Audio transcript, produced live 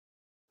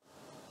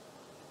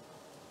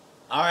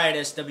Alright,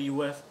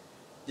 SWF,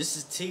 this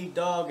is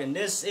TDAWG and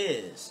this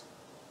is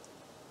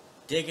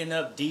Digging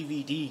Up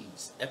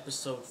DVDs,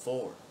 Episode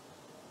 4.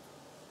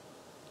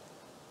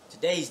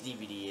 Today's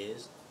DVD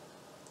is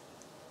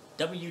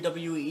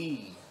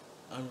WWE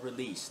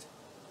Unreleased,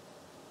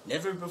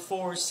 Never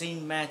Before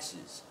Seen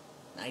Matches,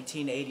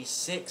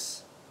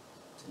 1986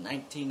 to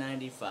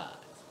 1995.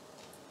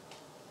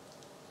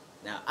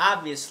 Now,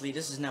 obviously,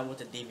 this is not what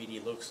the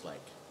DVD looks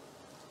like.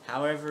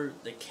 However,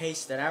 the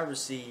case that I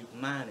received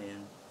mine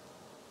in,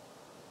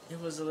 it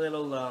was a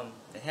little,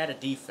 it had a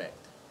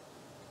defect.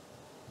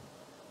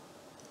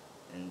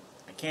 And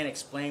I can't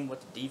explain what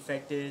the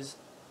defect is,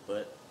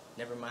 but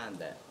never mind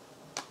that.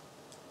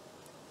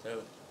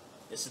 So,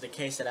 this is the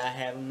case that I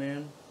have them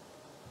in.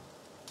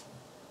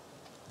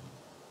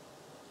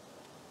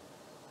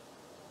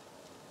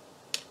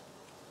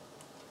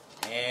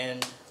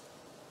 And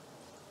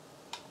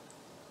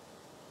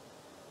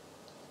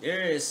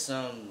there is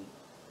some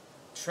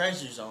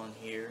treasures on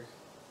here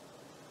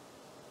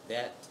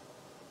that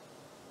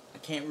I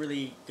can't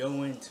really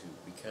go into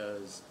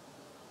because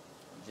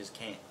you just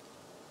can't.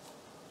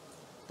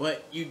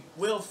 But you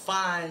will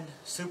find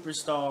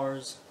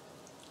superstars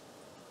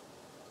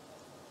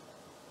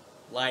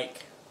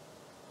like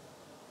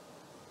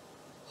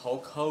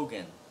Hulk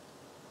Hogan,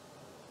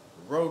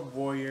 Road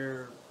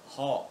Warrior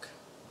Hawk,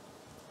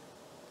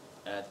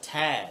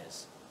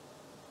 Taz.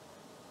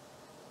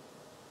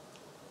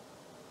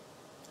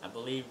 I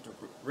believe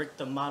Rick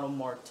the Model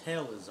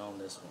Martel is on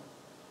this one.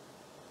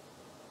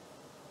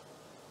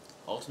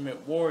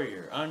 Ultimate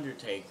Warrior,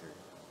 Undertaker.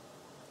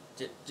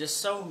 Just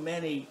so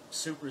many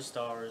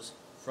superstars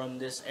from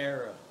this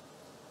era.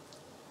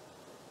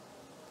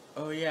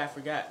 Oh yeah, I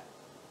forgot.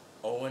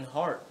 Owen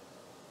Hart,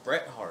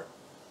 Bret Hart.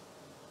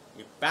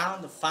 You're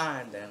bound to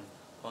find them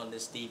on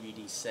this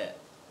DVD set.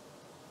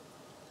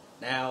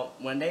 Now,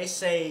 when they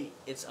say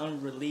it's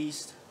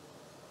unreleased,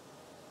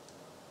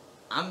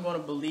 I'm going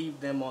to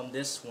believe them on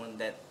this one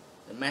that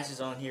the matches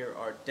on here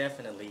are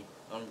definitely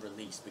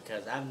unreleased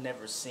because I've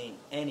never seen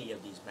any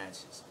of these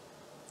matches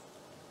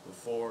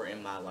before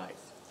in my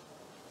life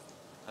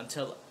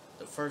until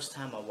the first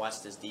time I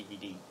watched this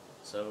DVD.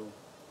 So,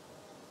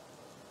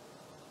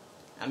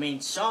 I mean,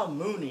 Shawn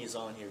Mooney is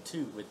on here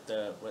too with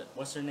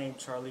what's her name,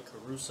 Charlie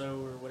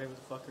Caruso or whatever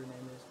the fuck her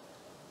name is.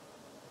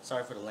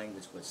 Sorry for the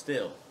language, but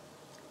still,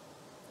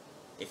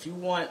 if you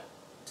want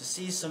to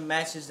see some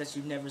matches that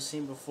you've never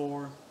seen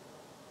before,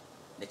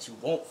 that you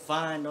won't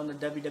find on the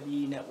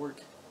WWE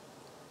Network,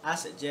 I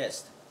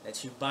suggest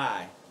that you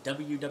buy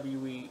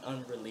WWE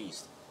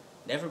Unreleased,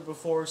 Never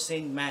Before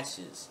Seen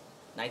Matches,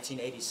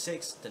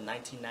 1986 to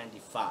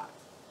 1995.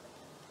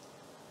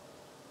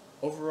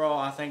 Overall,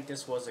 I think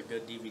this was a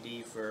good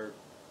DVD for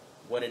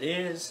what it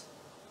is,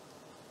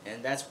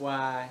 and that's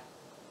why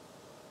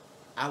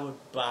I would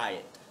buy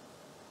it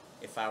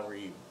if I were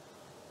you.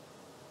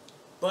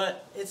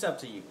 But it's up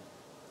to you.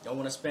 Don't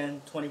want to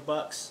spend 20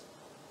 bucks?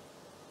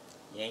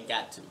 You ain't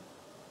got to.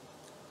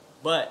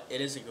 But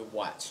it is a good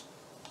watch.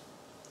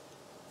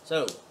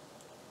 So,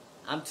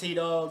 I'm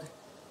TDAWG.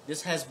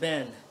 This has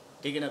been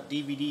Digging Up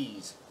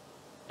DVDs,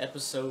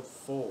 Episode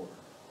 4.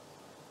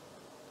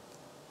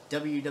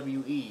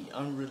 WWE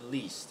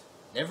Unreleased,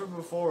 Never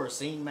Before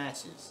Seen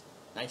Matches,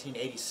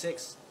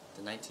 1986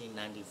 to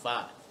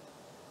 1995.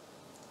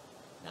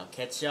 Now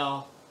catch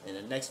y'all in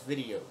the next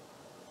video.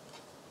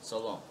 So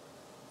long.